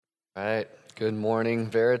All right, good morning,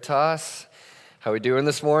 Veritas. How we doing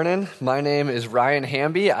this morning? My name is Ryan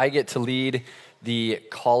Hamby. I get to lead the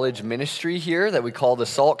college ministry here that we call the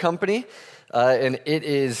Salt Company, and it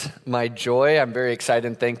is my joy. I'm very excited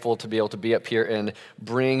and thankful to be able to be up here and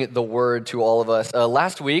bring the word to all of us.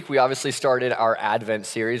 Last week, we obviously started our Advent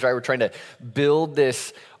series, right? We're trying to build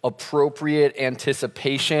this appropriate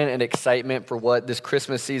anticipation and excitement for what this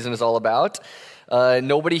Christmas season is all about.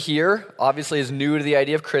 Nobody here, obviously, is new to the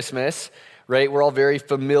idea of Christmas, right? We're all very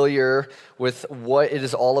familiar with what it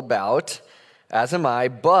is all about, as am I,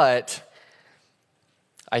 but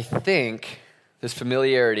I think this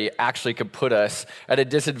familiarity actually could put us at a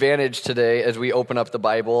disadvantage today as we open up the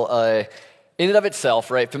Bible. In and of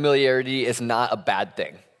itself, right, familiarity is not a bad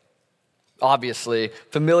thing. Obviously,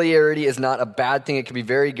 familiarity is not a bad thing. It can be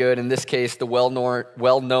very good. In this case, the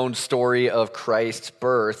well-known story of Christ's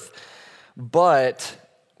birth. But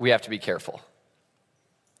we have to be careful.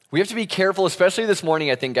 We have to be careful, especially this morning,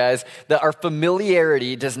 I think, guys, that our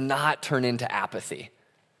familiarity does not turn into apathy.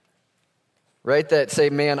 Right? That say,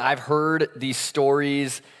 man, I've heard these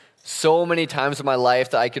stories so many times in my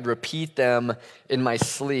life that I could repeat them in my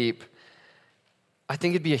sleep. I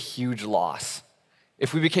think it'd be a huge loss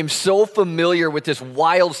if we became so familiar with this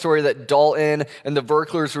wild story that Dalton and the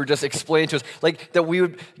Verklers were just explaining to us, like that we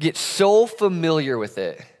would get so familiar with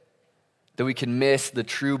it that we can miss the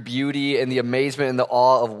true beauty and the amazement and the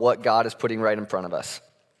awe of what God is putting right in front of us.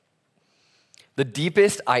 The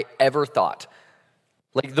deepest I ever thought,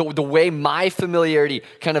 like the way my familiarity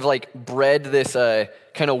kind of like bred this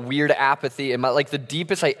kind of weird apathy, and like the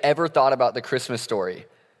deepest I ever thought about the Christmas story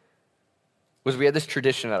was we had this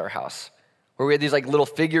tradition at our house where we had these like little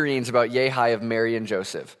figurines about Yehai of Mary and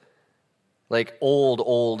Joseph, like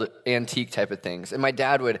old antique type of things. And my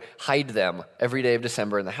dad would hide them every day of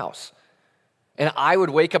December in the house. And I would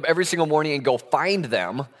wake up every single morning and go find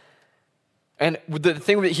them. And the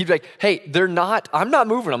thing that he'd be like, hey, I'm not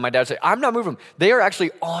moving them. My dad would say, I'm not moving them. They are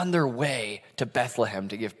actually on their way to Bethlehem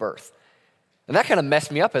to give birth. And that kind of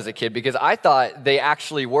messed me up as a kid because I thought they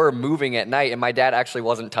actually were moving at night and my dad actually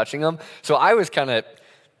wasn't touching them. So I was kind of,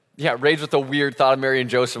 raised with a weird thought of Mary and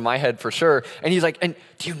Joseph in my head for sure. And he's like, and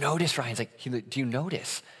do you notice, Ryan's like, do you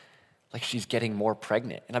notice? Like she's getting more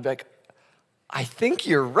pregnant. And I'd be like, I think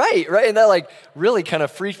you're right? And that like really kind of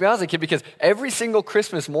freaked me out as a kid because every single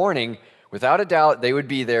Christmas morning, without a doubt, they would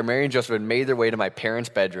be there. Mary and Joseph had made their way to my parents'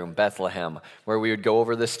 bedroom, Bethlehem, where we would go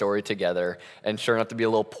over this story together. And sure enough to be a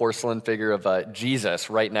little porcelain figure of Jesus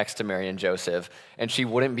right next to Mary and Joseph. And she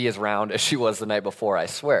wouldn't be as round as she was the night before, I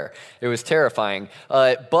swear. It was terrifying.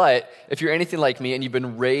 But if you're anything like me and you've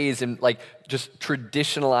been raised and like just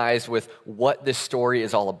traditionalized with what this story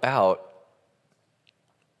is all about,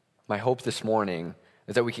 my hope this morning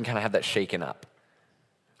is that we can kind of have that shaken up,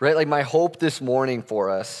 right? Like my hope this morning for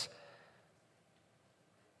us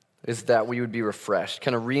is that we would be refreshed,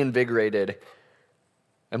 kind of reinvigorated,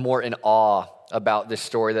 and more in awe about this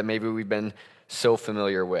story that maybe we've been so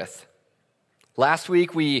familiar with. Last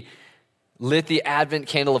week, we lit the Advent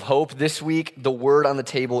candle of hope. This week, the word on the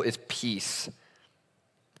table is peace.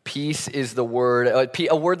 Peace is the word,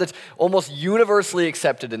 a word that's almost universally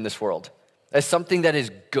accepted in this world as something that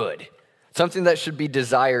is good, something that should be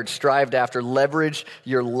desired, strived after, leverage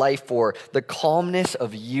your life for, the calmness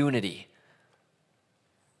of unity,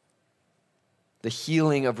 the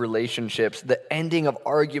healing of relationships, the ending of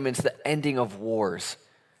arguments, the ending of wars.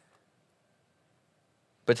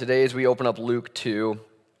 But today as we open up Luke 2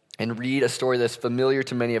 and read a story that's familiar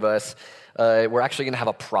to many of us, we're actually going to have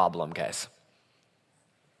a problem, guys.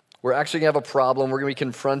 We're actually going to have a problem. We're going to be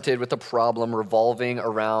confronted with a problem revolving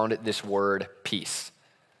around this word, peace.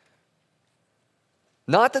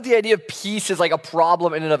 Not that the idea of peace is like a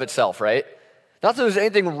problem in and of itself, right? Not that there's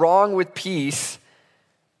anything wrong with peace,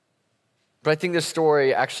 but I think this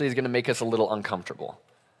story actually is going to make us a little uncomfortable.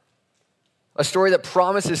 A story that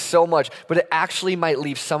promises so much, but it actually might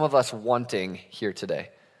leave some of us wanting here today.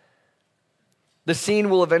 The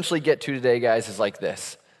scene we'll eventually get to today, guys, is like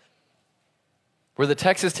this. Where the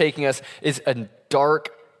text is taking us is a dark,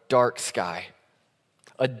 dark sky,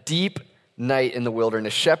 a deep night in the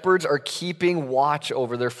wilderness. Shepherds are keeping watch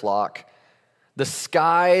over their flock. The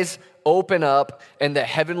skies open up and the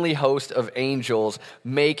heavenly host of angels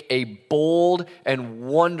make a bold and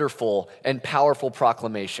wonderful and powerful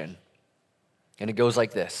proclamation. And it goes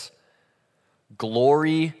like this: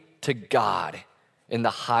 glory to God in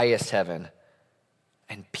the highest heaven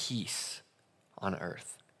and peace on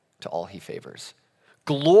earth to all he favors.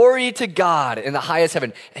 Glory to God in the highest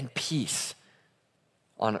heaven and peace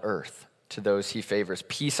on earth to those he favors.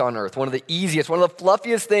 Peace on earth. One of the easiest, one of the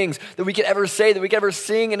fluffiest things that we could ever say, that we could ever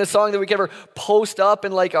sing in a song, that we could ever post up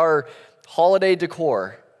in like our holiday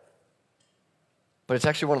decor. But it's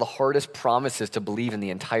actually one of the hardest promises to believe in the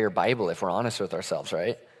entire Bible if we're honest with ourselves,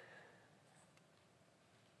 right?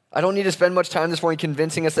 I don't need to spend much time this morning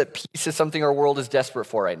convincing us that peace is something our world is desperate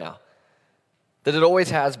for right now, that it always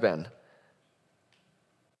has been.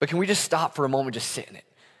 But can we just stop for a moment, just sit in it?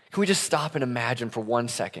 Can we just stop and imagine for 1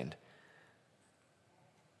 second?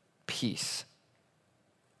 Peace.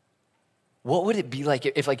 What would it be like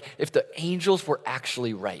if the angels were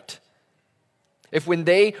actually right? If when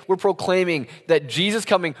they were proclaiming that Jesus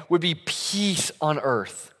coming would be peace on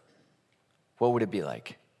earth, what would it be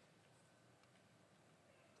like?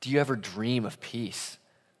 Do you ever dream of peace?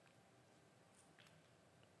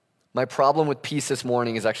 My problem with peace this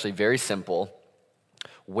morning is actually very simple.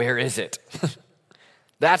 Where is it?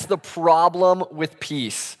 That's the problem with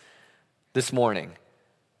peace this morning.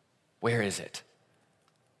 Where is it?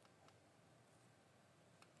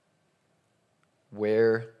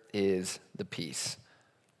 Where is the peace?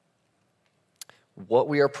 What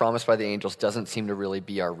we are promised by the angels doesn't seem to really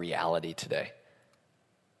be our reality today.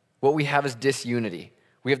 What we have is disunity.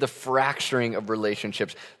 We have the fracturing of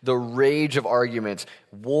relationships, the rage of arguments,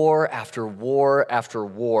 war after war after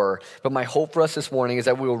war. But my hope for us this morning is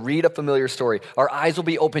that we will read a familiar story. Our eyes will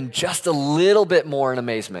be opened just a little bit more in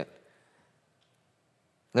amazement.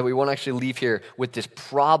 That we won't actually leave here with this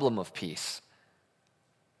problem of peace.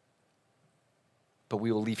 But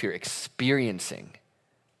we will leave here experiencing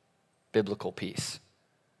biblical peace.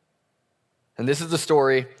 And this is the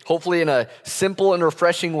story, hopefully in a simple and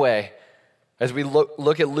refreshing way, as we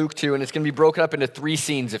look at Luke 2, and it's going to be broken up into 3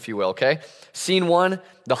 scenes, if you will, okay? Scene 1,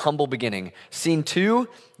 the humble beginning. Scene 2,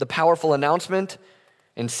 the powerful announcement.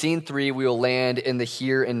 And scene 3, we will land in the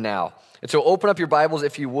here and now. And so open up your Bibles,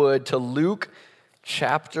 if you would, to Luke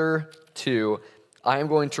chapter 2. I am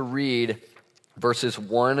going to read verses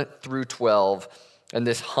 1 through 12 and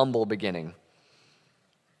this humble beginning.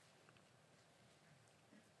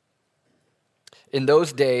 In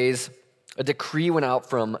those days, a decree went out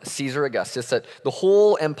from Caesar Augustus that the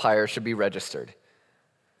whole empire should be registered.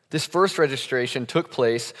 This first registration took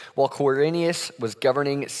place while Quirinius was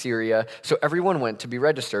governing Syria, so everyone went to be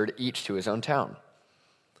registered, each to his own town.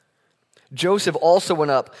 Joseph also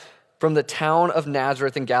went up from the town of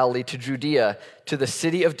Nazareth in Galilee to Judea, to the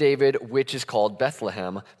city of David, which is called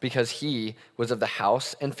Bethlehem, because he was of the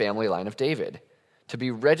house and family line of David, to be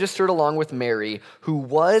registered along with Mary, who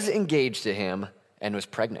was engaged to him and was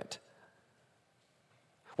pregnant.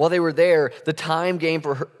 While they were there, the time came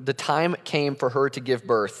for her to give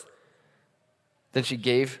birth. Then she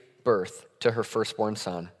gave birth to her firstborn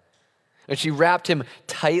son. And she wrapped him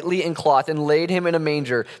tightly in cloth and laid him in a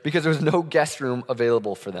manger because there was no guest room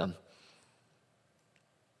available for them.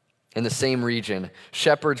 In the same region,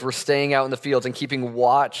 shepherds were staying out in the fields and keeping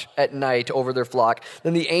watch at night over their flock.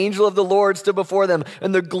 Then the angel of the Lord stood before them,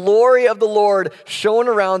 and the glory of the Lord shone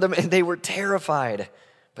around them, and they were terrified.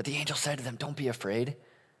 But the angel said to them, "Don't be afraid.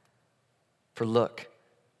 For look,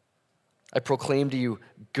 I proclaim to you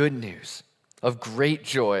good news of great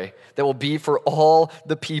joy that will be for all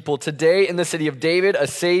the people. Today in the city of David, a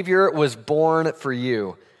Savior was born for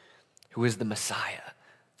you, who is the Messiah,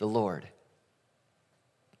 the Lord.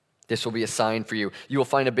 This will be a sign for you. You will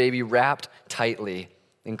find a baby wrapped tightly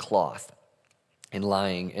in cloth and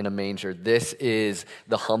lying in a manger." This is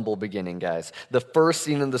the humble beginning, guys. The first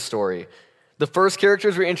scene in the story. The first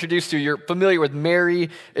characters we're introduced to, you're familiar with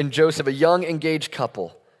Mary and Joseph, a young engaged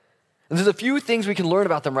couple. And there's a few things we can learn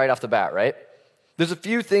about them right off the bat, right? There's a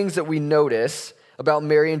few things that we notice about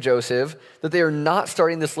Mary and Joseph, that they are not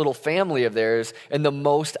starting this little family of theirs in the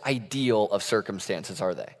most ideal of circumstances,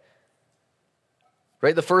 are they?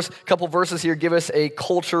 Right? The first couple verses here give us a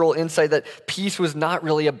cultural insight that peace was not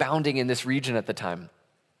really abounding in this region at the time.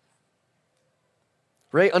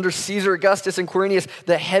 Right? Under Caesar Augustus and Quirinius,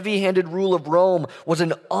 the heavy-handed rule of Rome was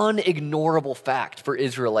an unignorable fact for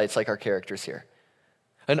Israelites like our characters here.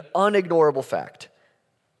 An unignorable fact.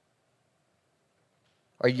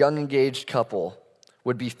 Our young engaged couple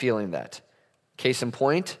would be feeling that. Case in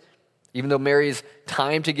point, even though Mary's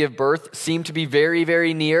time to give birth seemed to be very,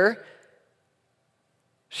 very near,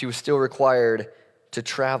 she was still required to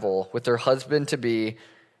travel with her husband-to-be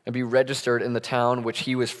and be registered in the town which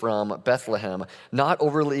he was from, Bethlehem. Not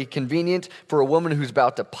overly convenient for a woman who's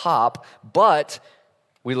about to pop, but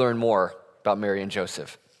we learn more about Mary and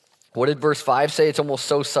Joseph. What did verse 5 say? It's almost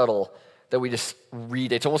so subtle that we just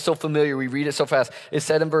read it. It's almost so familiar, we read it so fast. It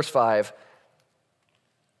said in verse 5,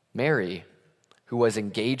 Mary, who was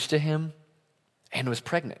engaged to him and was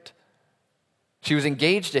pregnant. She was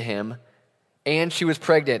engaged to him and she was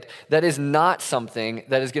pregnant. That is not something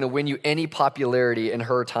that is going to win you any popularity in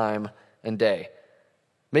her time and day.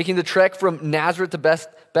 Making the trek from Nazareth to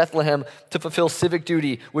Bethlehem to fulfill civic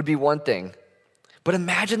duty would be one thing. But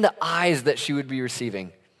imagine the eyes that she would be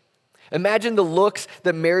receiving. Imagine the looks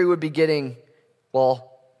that Mary would be getting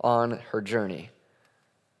while on her journey.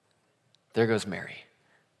 There goes Mary,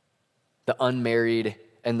 the unmarried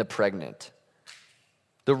and the pregnant.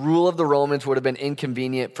 The rule of the Romans would have been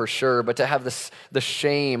inconvenient for sure, but to have the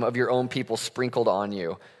shame of your own people sprinkled on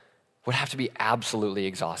you would have to be absolutely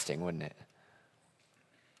exhausting, wouldn't it?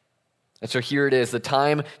 And so here it is. The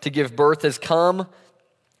time to give birth has come.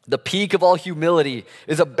 The peak of all humility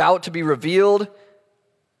is about to be revealed.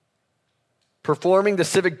 Performing the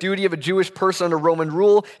civic duty of a Jewish person under Roman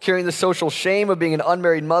rule, carrying the social shame of being an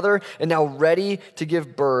unmarried mother, and now ready to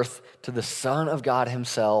give birth to the Son of God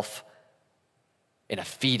himself in a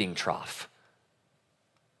feeding trough.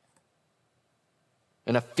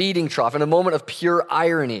 In a feeding trough, in a moment of pure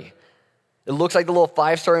irony. It looks like the little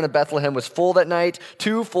 5-star inn of Bethlehem was full that night,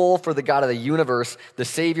 too full for the God of the universe, the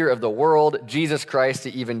Savior of the world, Jesus Christ,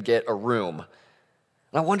 to even get a room.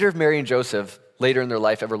 And I wonder if Mary and Joseph, later in their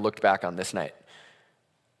life, ever looked back on this night.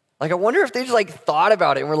 Like, I wonder if they just thought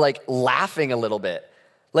about it and were laughing a little bit.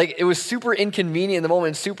 It was super inconvenient in the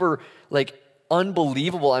moment, super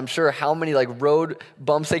unbelievable, I'm sure, how many road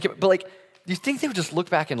bumps they came. But do you think they would just look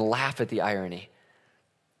back and laugh at the irony?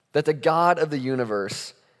 That the God of the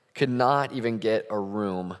universe could not even get a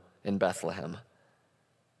room in Bethlehem.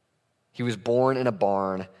 He was born in a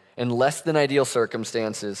barn in less than ideal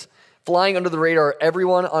circumstances, flying under the radar of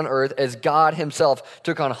everyone on earth as God himself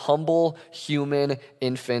took on humble human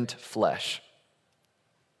infant flesh.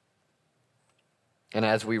 And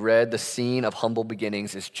as we read, the scene of humble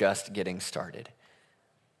beginnings is just getting started.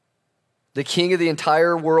 The king of the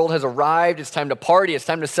entire world has arrived. It's time to party. It's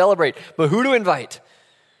time to celebrate. But who to invite?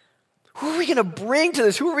 Who are we going to bring to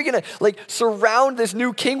this? Who are we going to surround this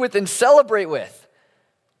new king with and celebrate with?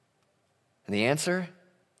 And the answer?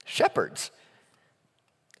 Shepherds.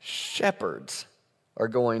 Shepherds are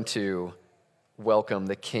going to welcome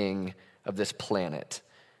the king of this planet.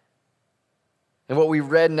 And what we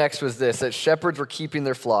read next was this, that shepherds were keeping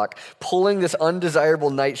their flock, pulling this undesirable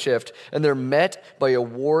night shift, and they're met by a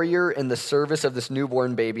warrior in the service of this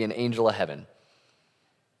newborn baby, an angel of heaven.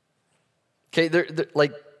 Okay,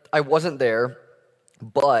 I wasn't there,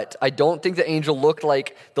 but I don't think the angel looked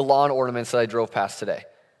like the lawn ornaments that I drove past today.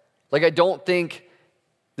 I don't think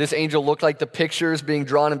this angel looked like the pictures being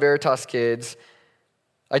drawn in Veritas Kids.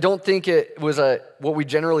 I don't think it was what we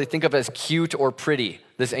generally think of as cute or pretty,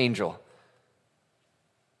 this angel.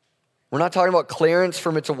 We're not talking about Clarence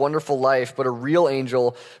from It's a Wonderful Life, but a real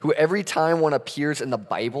angel who every time one appears in the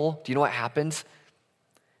Bible, do you know what happens?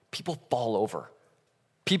 People fall over.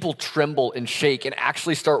 People tremble and shake and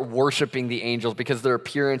actually start worshiping the angels because their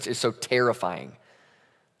appearance is so terrifying.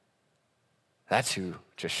 That's who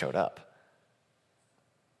just showed up.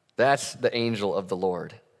 That's the angel of the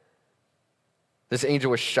Lord. This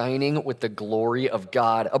angel was shining with the glory of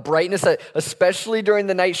God, a brightness that, especially during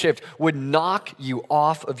the night shift, would knock you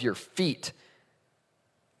off of your feet.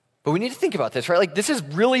 But we need to think about this, right? This is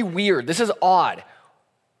really weird. This is odd.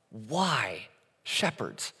 Why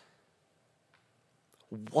shepherds?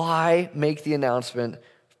 Why make the announcement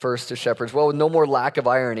first to shepherds? Well, with no more lack of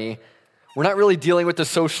irony, we're not really dealing with the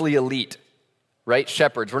socially elite, right?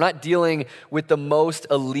 Shepherds. We're not dealing with the most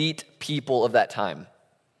elite people of that time.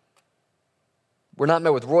 We're not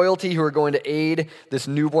met with royalty who are going to aid this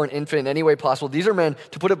newborn infant in any way possible. These are men,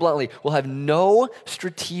 to put it bluntly, will have no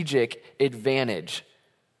strategic advantage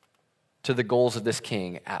to the goals of this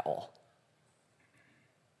king at all.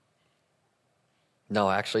 No,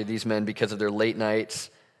 actually, these men, because of their late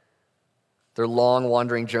nights, their long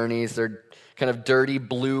wandering journeys, their kind of dirty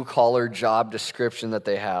blue-collar job description that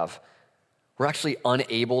they have, were actually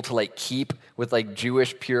unable to keep with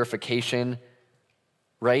Jewish purification,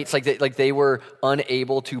 right? It's like they were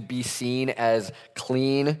unable to be seen as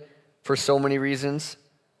clean for so many reasons,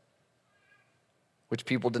 which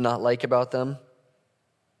people did not like about them.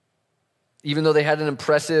 Even though they had an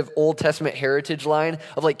impressive Old Testament heritage line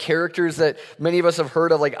of characters that many of us have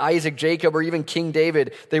heard of, like Isaac, Jacob, or even King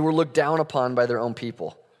David, they were looked down upon by their own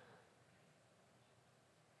people.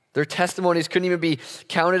 Their testimonies couldn't even be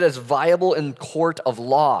counted as viable in court of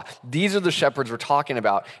law. These are the shepherds we're talking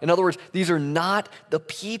about. In other words, these are not the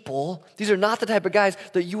people, these are not the type of guys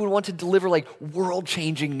that you would want to deliver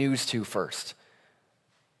world-changing news to first.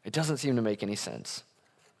 It doesn't seem to make any sense.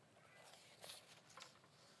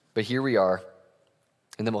 But here we are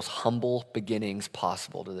in the most humble beginnings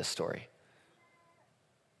possible to this story.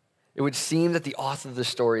 it would seem that the author of the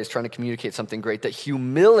story is trying to communicate something great, that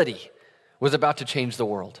humility was about to change the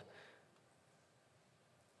world.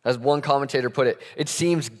 As one commentator put it, it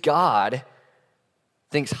seems God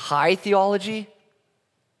thinks high theology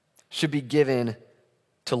should be given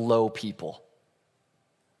to low people.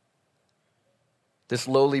 This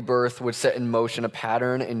lowly birth would set in motion a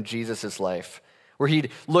pattern in Jesus' life, where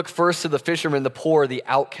he'd look first to the fisherman, the poor, the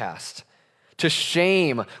outcast, to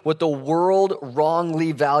shame what the world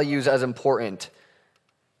wrongly values as important.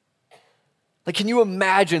 Like, can you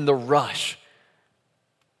imagine the rush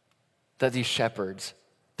that these shepherds,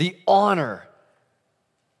 the honor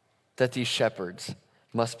that these shepherds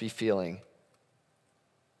must be feeling?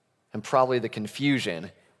 And probably the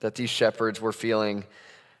confusion that these shepherds were feeling.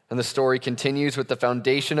 And the story continues with the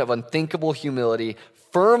foundation of unthinkable humility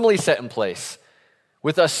firmly set in place,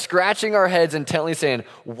 with us scratching our heads intently saying,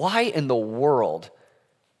 why in the world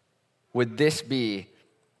would this be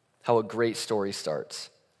how a great story starts?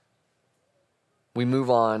 We move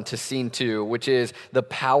on to scene 2, which is the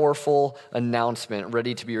powerful announcement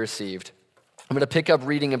ready to be received. I'm going to pick up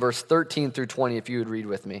reading in verse 13 through 20 if you would read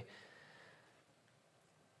with me.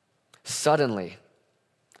 Suddenly,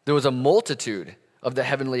 there was a multitude of the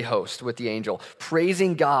heavenly host with the angel,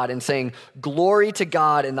 praising God and saying, "Glory to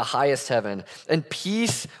God in the highest heaven, and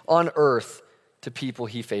peace on earth to people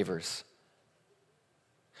he favors."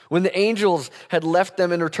 When the angels had left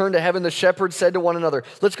them and returned to heaven, the shepherds said to one another,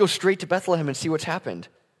 "Let's go straight to Bethlehem and see what's happened,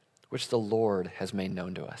 which the Lord has made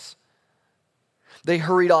known to us." They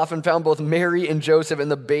hurried off and found both Mary and Joseph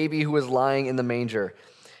and the baby who was lying in the manger.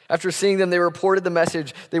 After seeing them, they reported the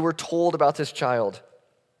message they were told about this child.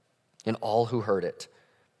 And all who heard it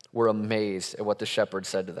were amazed at what the shepherds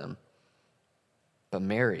said to them. But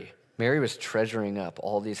Mary was treasuring up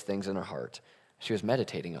all these things in her heart. She was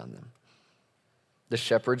meditating on them. The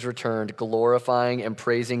shepherds returned, glorifying and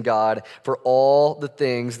praising God for all the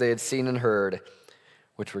things they had seen and heard,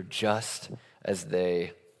 which were just as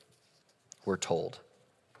they were told.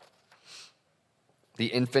 The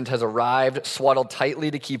infant has arrived, swaddled tightly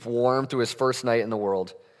to keep warm through his first night in the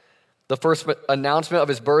world. The first announcement of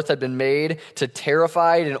his birth had been made to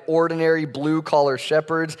terrified and ordinary blue-collar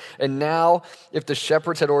shepherds, and now, if the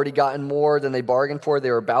shepherds had already gotten more than they bargained for,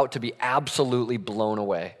 they were about to be absolutely blown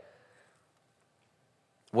away.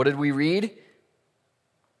 What did we read?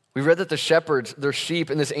 We read that the shepherds, their sheep,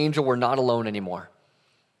 and this angel were not alone anymore.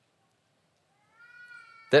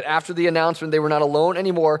 That after the announcement, they were not alone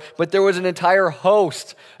anymore, but there was an entire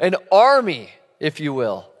host, an army, if you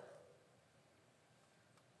will,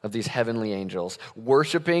 of these heavenly angels,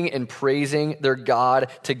 worshiping and praising their God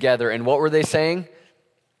together. And what were they saying?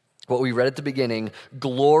 What we read at the beginning: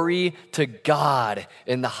 glory to God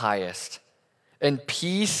in the highest, and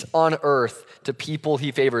peace on earth to people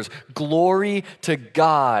he favors. Glory to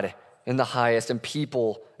God in the highest, and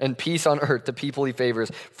peace on earth to people he favors.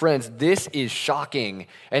 Friends, this is shocking,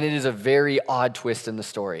 and it is a very odd twist in the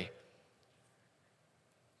story.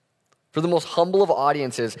 For the most humble of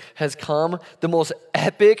audiences has come the most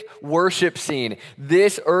epic worship scene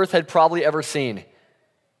this earth had probably ever seen.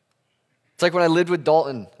 It's like when I lived with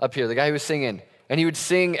Dalton up here, the guy who was singing, and he would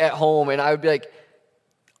sing at home, and I would be like,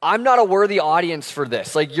 I'm not a worthy audience for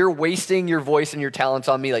this. Like, you're wasting your voice and your talents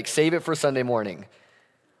on me. Like, save it for Sunday morning.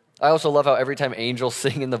 I also love how every time angels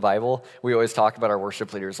sing in the Bible, we always talk about our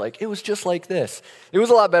worship leaders like, it was just like this. It was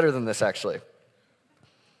a lot better than this, actually.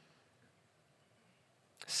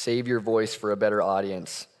 Save your voice for a better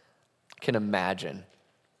audience. I can imagine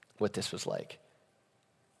what this was like.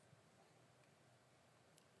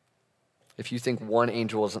 If you think one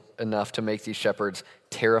angel was enough to make these shepherds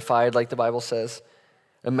terrified, like the Bible says,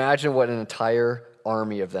 imagine what an entire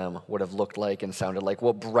army of them would have looked like and sounded like.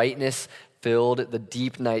 What brightness filled the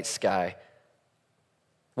deep night sky.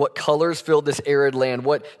 What colors filled this arid land.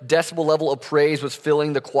 What decibel level of praise was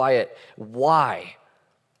filling the quiet. Why?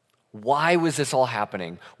 Why was this all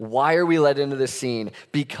happening? Why are we led into this scene?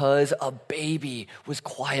 Because a baby was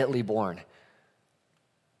quietly born.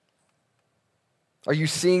 Are you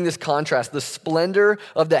seeing this contrast? The splendor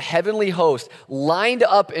of the heavenly host lined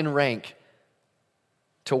up in rank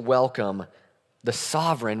to welcome the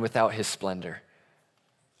sovereign without his splendor.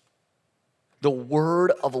 The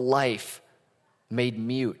word of life made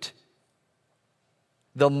mute.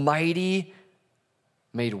 The mighty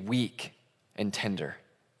made weak and tender.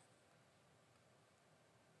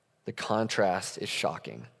 The contrast is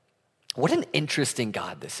shocking. What an interesting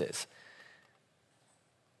God this is.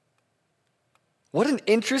 What an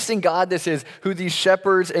interesting God this is, who these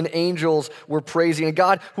shepherds and angels were praising. A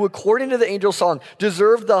God who, according to the angel song,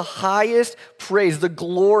 deserved the highest praise, the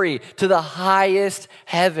glory to the highest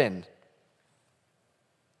heaven.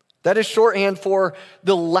 That is shorthand for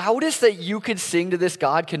the loudest that you could sing to this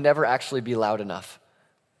God can never actually be loud enough.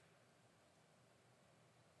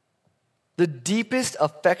 The deepest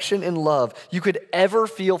affection and love you could ever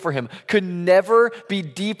feel for him could never be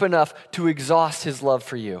deep enough to exhaust his love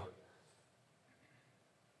for you.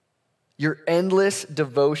 Your endless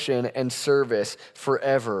devotion and service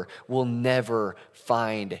forever will never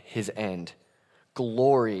find his end.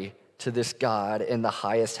 Glory to this God in the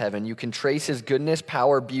highest heaven. You can trace his goodness,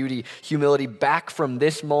 power, beauty, humility back from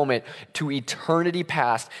this moment to eternity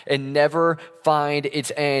past and never find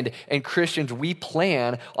its end. And Christians, we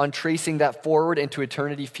plan on tracing that forward into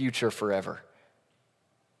eternity future forever.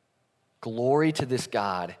 Glory to this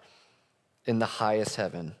God in the highest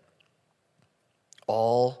heaven.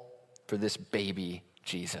 All for this baby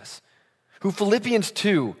Jesus, who Philippians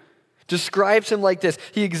 2 describes him like this.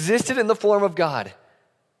 He existed in the form of God.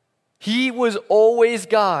 He was always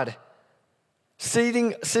God,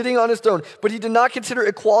 sitting on his throne, but he did not consider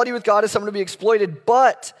equality with God as something to be exploited,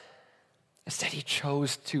 but instead he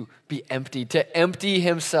chose to be empty, to empty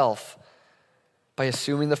himself by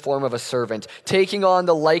assuming the form of a servant, taking on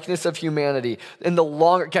the likeness of humanity. And the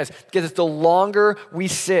longer, guys, get this, the longer we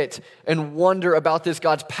sit and wonder about this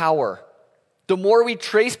God's power, the more we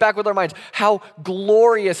trace back with our minds how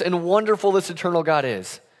glorious and wonderful this eternal God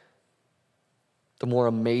is, the more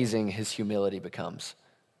amazing his humility becomes.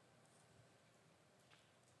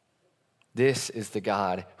 This is the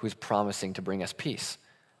God who is promising to bring us peace.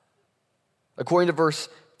 According to verse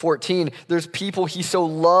 14, there's people he so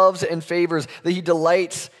loves and favors that he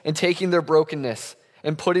delights in taking their brokenness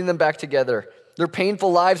and putting them back together, their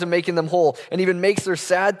painful lives and making them whole, and even makes their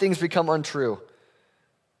sad things become untrue.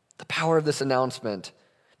 The power of this announcement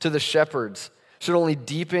to the shepherds should only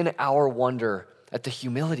deepen our wonder at the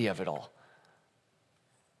humility of it all.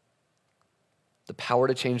 The power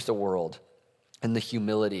to change the world and the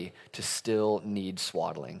humility to still need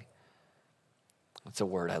swaddling. That's a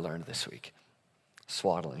word I learned this week.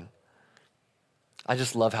 Swaddling. I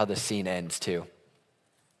just love how this scene ends too.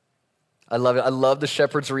 I love it. I love the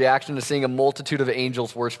shepherd's reaction to seeing a multitude of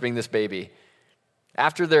angels worshiping this baby.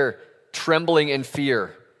 After they're trembling in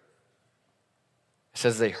fear, it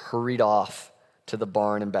says they hurried off to the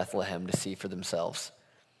barn in Bethlehem to see for themselves.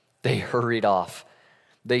 They hurried off.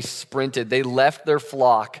 They sprinted. They left their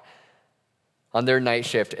flock on their night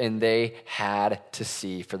shift, and they had to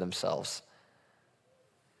see for themselves.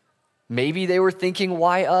 Maybe they were thinking,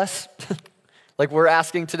 why us? Like we're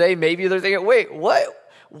asking today. Maybe they're thinking, wait,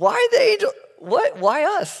 what? Why the angel? What? Why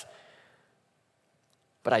us?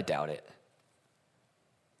 But I doubt it.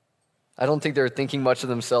 I don't think they're thinking much of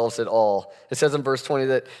themselves at all. It says in verse 20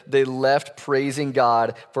 that they left praising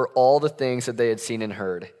God for all the things that they had seen and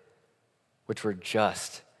heard, which were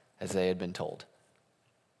just as they had been told.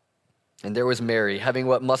 And there was Mary, having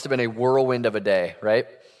what must have been a whirlwind of a day, right?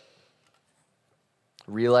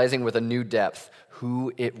 Realizing with a new depth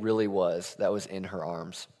who it really was that was in her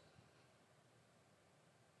arms.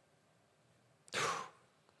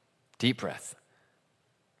 Deep breath.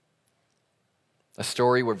 A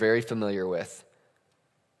story we're very familiar with,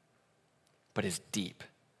 but is deep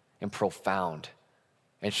and profound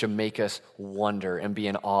and should make us wonder and be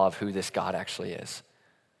in awe of who this God actually is.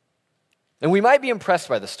 And we might be impressed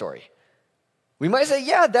by the story. We might say,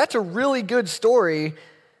 yeah, that's a really good story.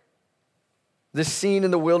 This scene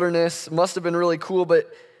in the wilderness must have been really cool,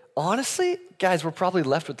 but honestly, guys, we're probably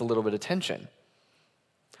left with a little bit of tension.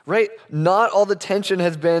 Right? Not all the tension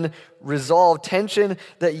has been resolved. Tension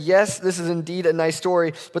that, yes, this is indeed a nice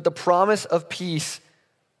story, but the promise of peace,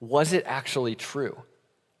 was it actually true?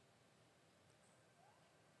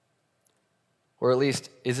 Or at least,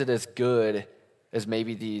 is it as good as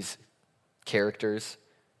maybe these characters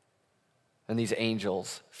and these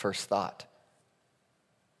angels first thought?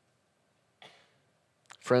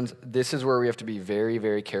 Friends, this is where we have to be very,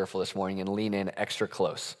 very careful this morning and lean in extra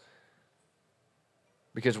close.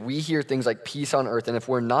 Because we hear things like peace on earth, and if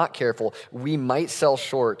we're not careful, we might sell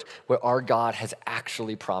short what our God has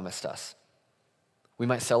actually promised us. We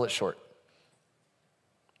might sell it short.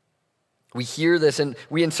 We hear this and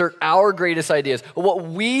we insert our greatest ideas of what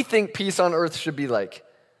we think peace on earth should be like.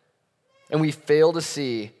 And we fail to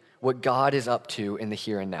see what God is up to in the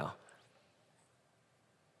here and now.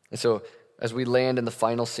 And so, as we land in the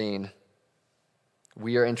final scene,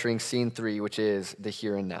 we are entering scene 3, which is the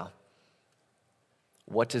here and now.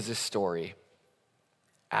 What does this story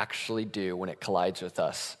actually do when it collides with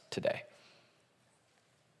us today?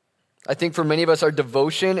 I think for many of us, our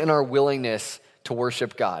devotion and our willingness to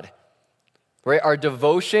worship God, right? Our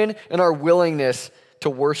devotion and our willingness to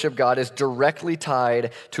worship God is directly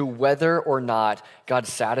tied to whether or not God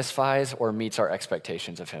satisfies or meets our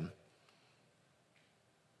expectations of him.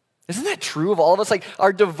 Isn't that true of all of us? Like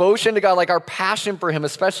our devotion to God, like our passion for him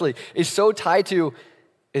especially, is so tied to,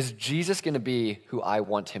 is Jesus going to be who I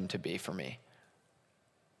want him to be for me?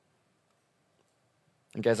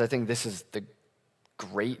 And guys, I think this is the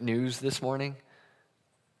great news this morning.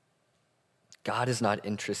 God is not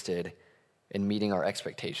interested in meeting our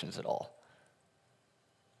expectations at all.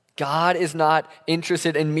 God is not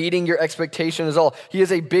interested in meeting your expectations at all. He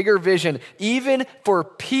has a bigger vision, even for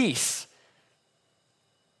peace,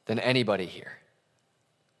 than anybody here.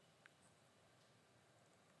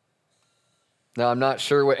 Now, I'm not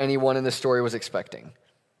sure what anyone in this story was expecting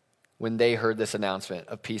when they heard this announcement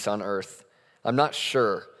of peace on earth. I'm not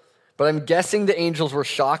sure, but I'm guessing the angels were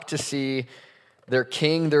shocked to see their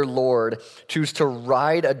king, their Lord, choose to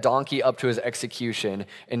ride a donkey up to his execution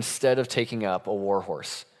instead of taking up a war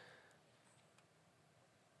horse.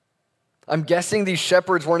 I'm guessing these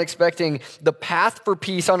shepherds weren't expecting the path for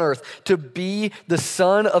peace on earth to be the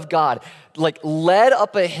Son of God, like led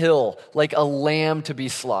up a hill like a lamb to be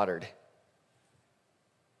slaughtered.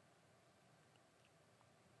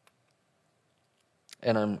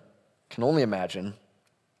 And I can only imagine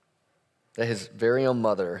that his very own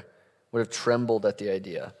mother would have trembled at the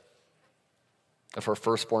idea of her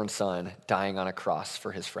firstborn son dying on a cross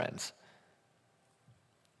for his friends.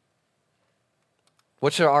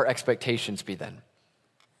 What should our expectations be then?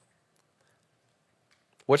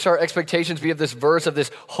 What should our expectations be of this verse, of this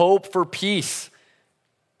hope for peace?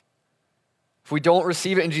 If we don't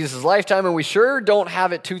receive it in Jesus' lifetime, and we sure don't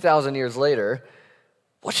have it 2,000 years later,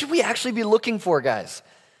 what should we actually be looking for, guys?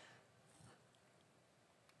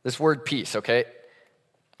 This word peace, okay?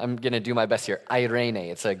 I'm going to do my best here. Irene,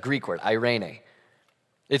 it's a Greek word, irene.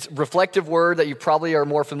 Its reflective word that you probably are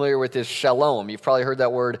more familiar with is shalom. You've probably heard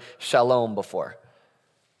that word shalom before.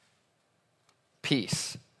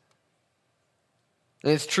 Peace.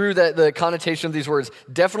 And it's true that the connotation of these words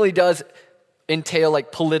definitely does entail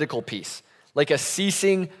like political peace, like a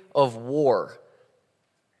ceasing of war.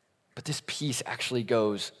 But this peace actually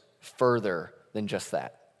goes further than just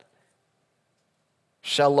that.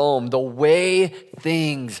 Shalom, the way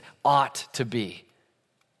things ought to be.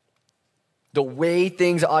 The way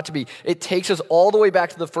things ought to be. It takes us all the way back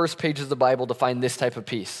to the first pages of the Bible to find this type of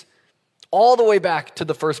peace. All the way back to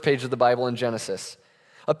the first page of the Bible in Genesis.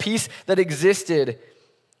 A peace that existed,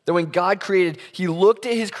 that when God created, he looked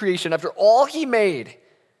at his creation after all he made,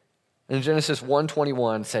 and in Genesis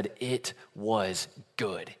 1:21 said, it was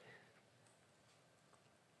good.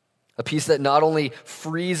 A peace that not only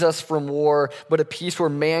frees us from war, but a peace where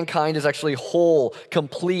mankind is actually whole,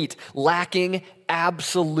 complete, lacking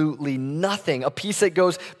absolutely nothing. A peace that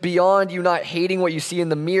goes beyond you not hating what you see in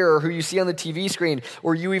the mirror, or who you see on the TV screen,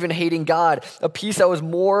 or you even hating God. A peace that was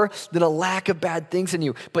more than a lack of bad things in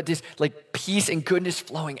you, but this like peace and goodness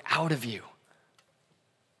flowing out of you.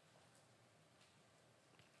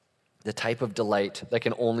 The type of delight that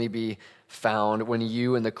can only be found when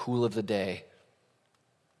you, in the cool of the day,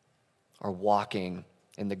 are walking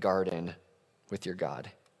in the garden with your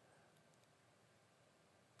God.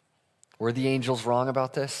 Were the angels wrong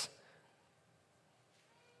about this?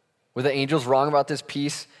 Were the angels wrong about this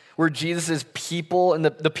peace? Were Jesus' people and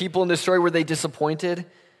the people in this story, were they disappointed?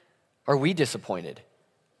 Are we disappointed?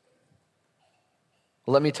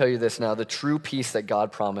 Well, let me tell you this now. The true peace that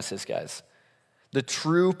God promises, guys, the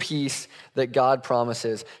true peace that God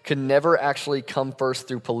promises can never actually come first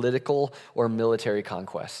through political or military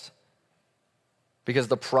conquest. Because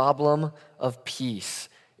the problem of peace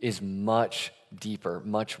is much deeper,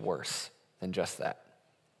 much worse than just that.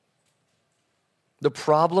 The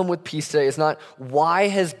problem with peace today is not, why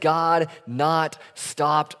has God not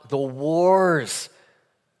stopped the wars?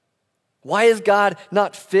 Why has God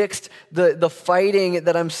not fixed the fighting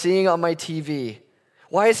that I'm seeing on my TV?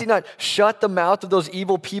 Why has he not shut the mouth of those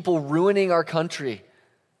evil people ruining our country?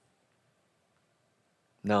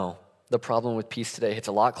 No, the problem with peace today hits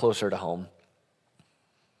a lot closer to home.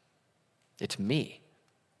 It's me,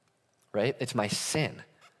 right? It's my sin.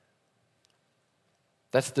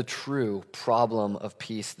 That's the true problem of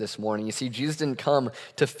peace this morning. You see, Jesus didn't come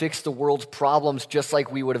to fix the world's problems just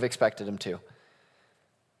like we would have expected him to.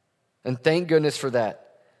 And thank goodness for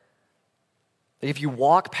that. If you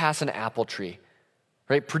walk past an apple tree,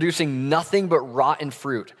 right, producing nothing but rotten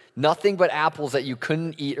fruit, nothing but apples that you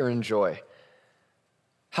couldn't eat or enjoy,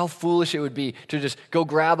 how foolish it would be to just go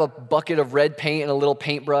grab a bucket of red paint and a little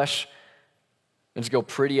paintbrush and just go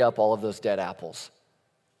pretty up all of those dead apples.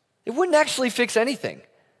 It wouldn't actually fix anything.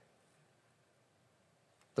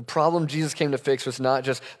 The problem Jesus came to fix was not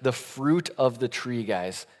just the fruit of the tree,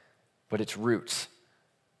 guys, but its roots,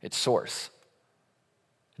 its source.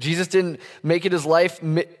 Jesus didn't make it his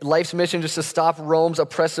life's mission just to stop Rome's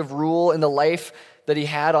oppressive rule in the life that he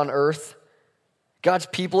had on earth. God's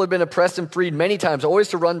people had been oppressed and freed many times, always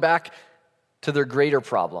to run back to their greater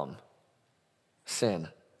problem, sin.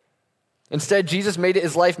 Instead, Jesus made it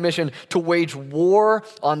his life mission to wage war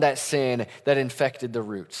on that sin that infected the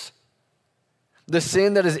roots. The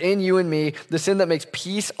sin that is in you and me, the sin that makes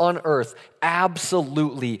peace on earth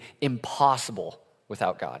absolutely impossible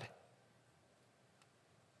without God.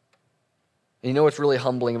 And you know what's really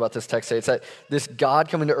humbling about this text today? It's that this God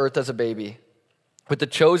coming to earth as a baby with the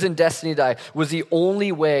chosen destiny to die was the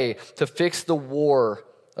only way to fix the war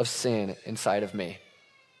of sin inside of me.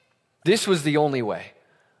 This was the only way.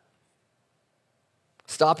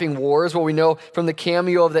 Stopping wars, well, we know from the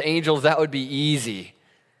cameo of the angels that would be easy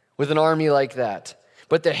with an army like that.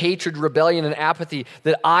 But the hatred, rebellion, and apathy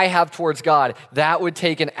that I have towards God, that would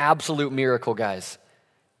take an absolute miracle, guys.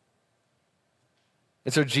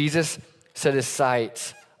 And so Jesus set his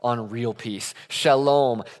sights on real peace.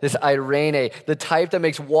 Shalom, this irene, the type that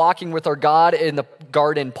makes walking with our God in the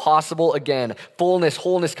garden possible again. Fullness,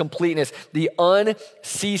 wholeness, completeness, the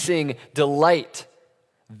unceasing delight.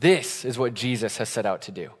 This is what Jesus has set out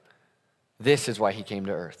to do. This is why he came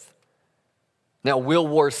to earth. Now, will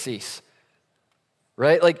war cease?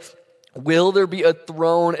 Right? Like, will there be a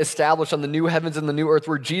throne established on the new heavens and the new earth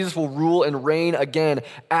where Jesus will rule and reign again?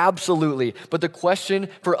 Absolutely. But the question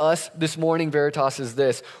for us this morning, Veritas, is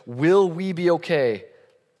this: will we be okay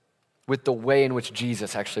with the way in which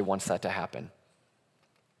Jesus actually wants that to happen?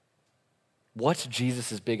 What's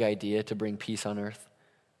Jesus' big idea to bring peace on earth?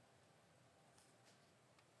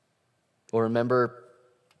 Well, remember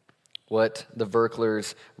what the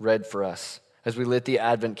Verklers read for us as we lit the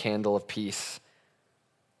Advent candle of peace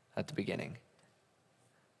at the beginning.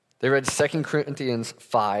 They read 2 Corinthians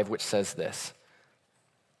 5, which says this: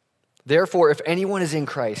 "Therefore, if anyone is in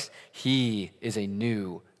Christ, he is a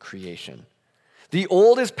new creation. The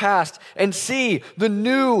old is past, and see, the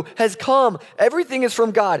new has come. Everything is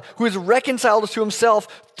from God, who has reconciled us to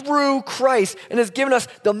himself through Christ and has given us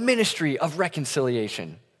the ministry of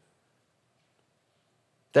reconciliation."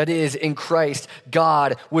 That is, in Christ,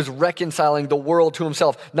 God was reconciling the world to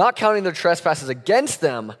himself, not counting their trespasses against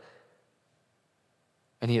them,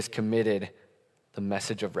 and he has committed the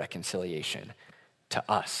message of reconciliation to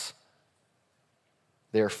us.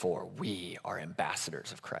 Therefore, we are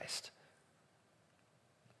ambassadors of Christ.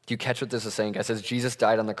 Do you catch what this is saying, guys? As Jesus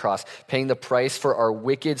died on the cross, paying the price for our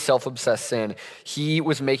wicked, self-obsessed sin, he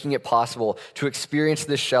was making it possible to experience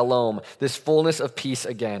this shalom, this fullness of peace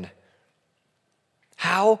again.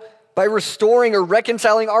 How? By restoring or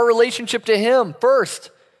reconciling our relationship to him first.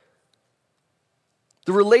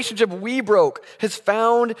 The relationship we broke has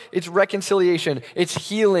found its reconciliation, its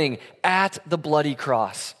healing at the bloody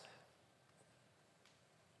cross.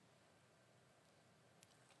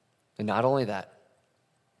 And not only that,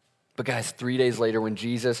 but guys, 3 days later when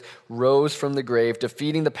Jesus rose from the grave,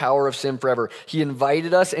 defeating the power of sin forever, he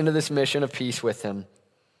invited us into this mission of peace with him.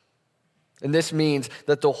 And this means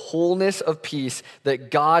that the wholeness of peace that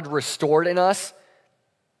God restored in us,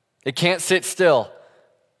 it can't sit still.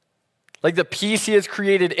 Like the peace he has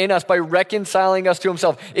created in us by reconciling us to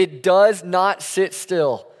himself, it does not sit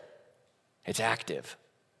still. It's active.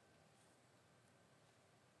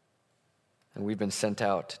 And we've been sent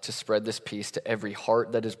out to spread this peace to every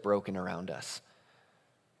heart that is broken around us.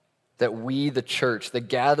 That we, the church, the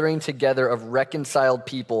gathering together of reconciled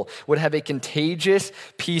people, would have a contagious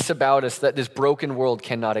peace about us that this broken world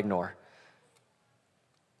cannot ignore.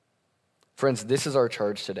 Friends, this is our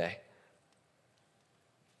charge today.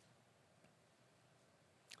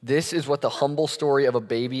 This is what the humble story of a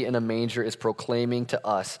baby in a manger is proclaiming to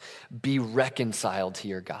us. Be reconciled to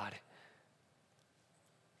your God.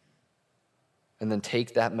 And then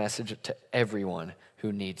take that message to everyone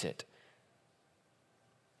who needs it.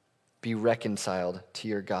 Be reconciled to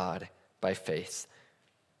your God by faith,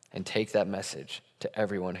 and take that message to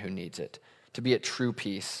everyone who needs it. To be at true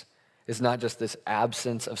peace is not just this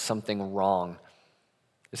absence of something wrong.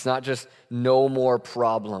 It's not just no more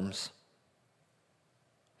problems.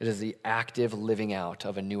 It is the active living out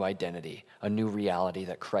of a new identity, a new reality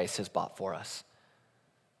that Christ has bought for us.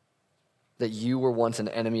 That you were once an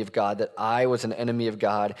enemy of God, that I was an enemy of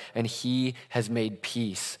God, and he has made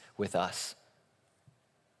peace with us.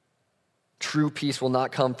 True peace will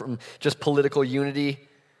not come from just political unity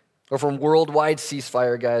or from worldwide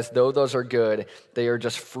ceasefire, guys. Though those are good, they are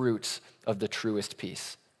just fruits of the truest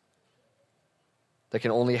peace that can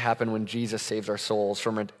only happen when Jesus saves our souls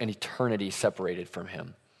from an eternity separated from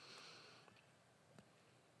him.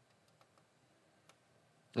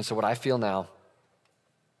 And so what I feel now,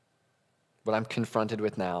 what I'm confronted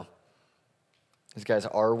with now, is, guys,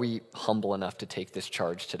 are we humble enough to take this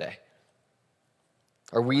charge today?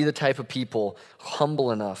 Are we the type of people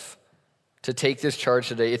humble enough to take this charge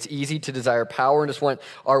today? It's easy to desire power and just want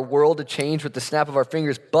our world to change with the snap of our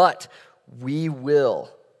fingers, but we will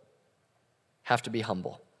have to be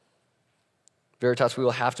humble. Veritas, we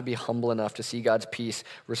will have to be humble enough to see God's peace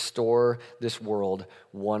restore this world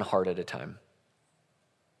one heart at a time.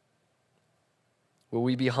 Will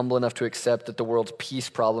we be humble enough to accept that the world's peace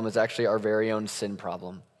problem is actually our very own sin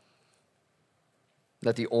problem?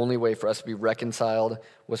 That the only way for us to be reconciled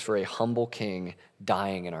was for a humble king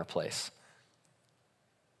dying in our place.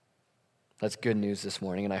 That's good news this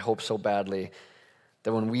morning, and I hope so badly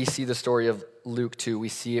that when we see the story of Luke 2, we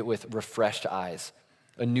see it with refreshed eyes,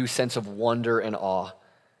 a new sense of wonder and awe,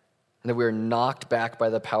 and that we are knocked back by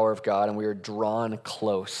the power of God and we are drawn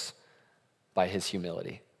close by his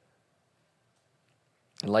humility.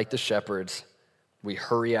 And like the shepherds, we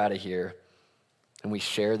hurry out of here and we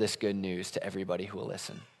share this good news to everybody who will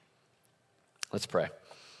listen. Let's pray.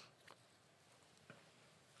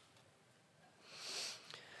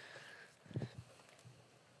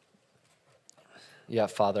 Yeah,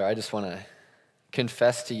 Father, I just want to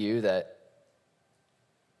confess to you that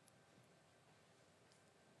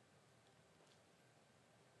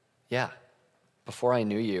before I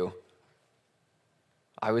knew you,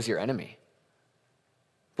 I was your enemy.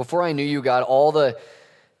 Before I knew you, God, all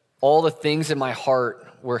the things in my heart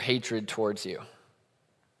were hatred towards you.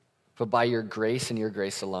 But by your grace and your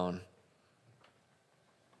grace alone,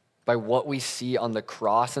 by what we see on the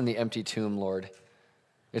cross and the empty tomb, Lord,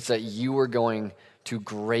 it's that you were going to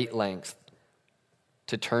great lengths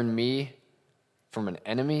to turn me from an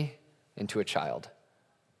enemy into a child.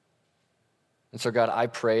 And so, God, I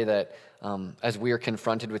pray that as we are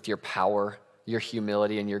confronted with your power, your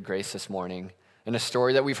humility, and your grace this morning, in a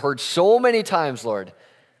story that we've heard so many times, Lord,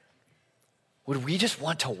 would we just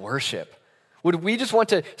want to worship? Would we just want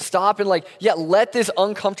to stop and let this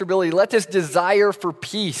uncomfortability, let this desire for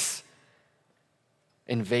peace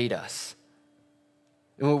invade us?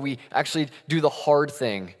 And would we actually do the hard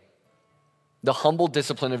thing, the humble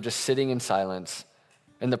discipline of just sitting in silence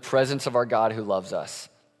in the presence of our God who loves us,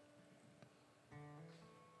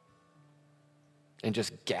 and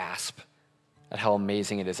just gasp at how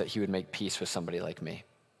amazing it is that he would make peace with somebody like me.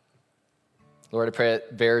 Lord, I pray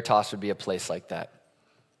that Veritas would be a place like that,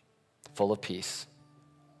 full of peace,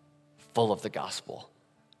 full of the gospel,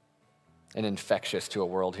 and infectious to a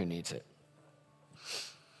world who needs it.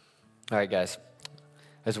 All right, guys,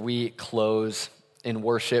 as we close in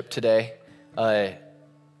worship today, Dalton's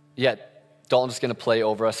going to play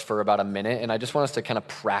over us for about a minute, and I just want us to kind of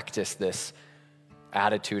practice this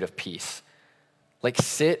attitude of peace.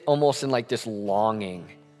 Sit almost in this longing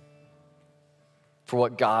for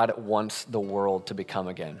what God wants the world to become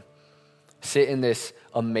again. Sit in this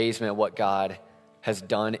amazement at what God has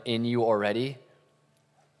done in you already.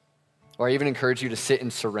 Or I even encourage you to sit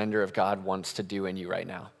in surrender of God wants to do in you right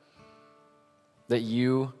now. That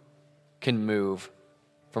you can move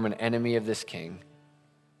from an enemy of this king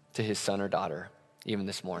to his son or daughter, even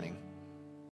this morning.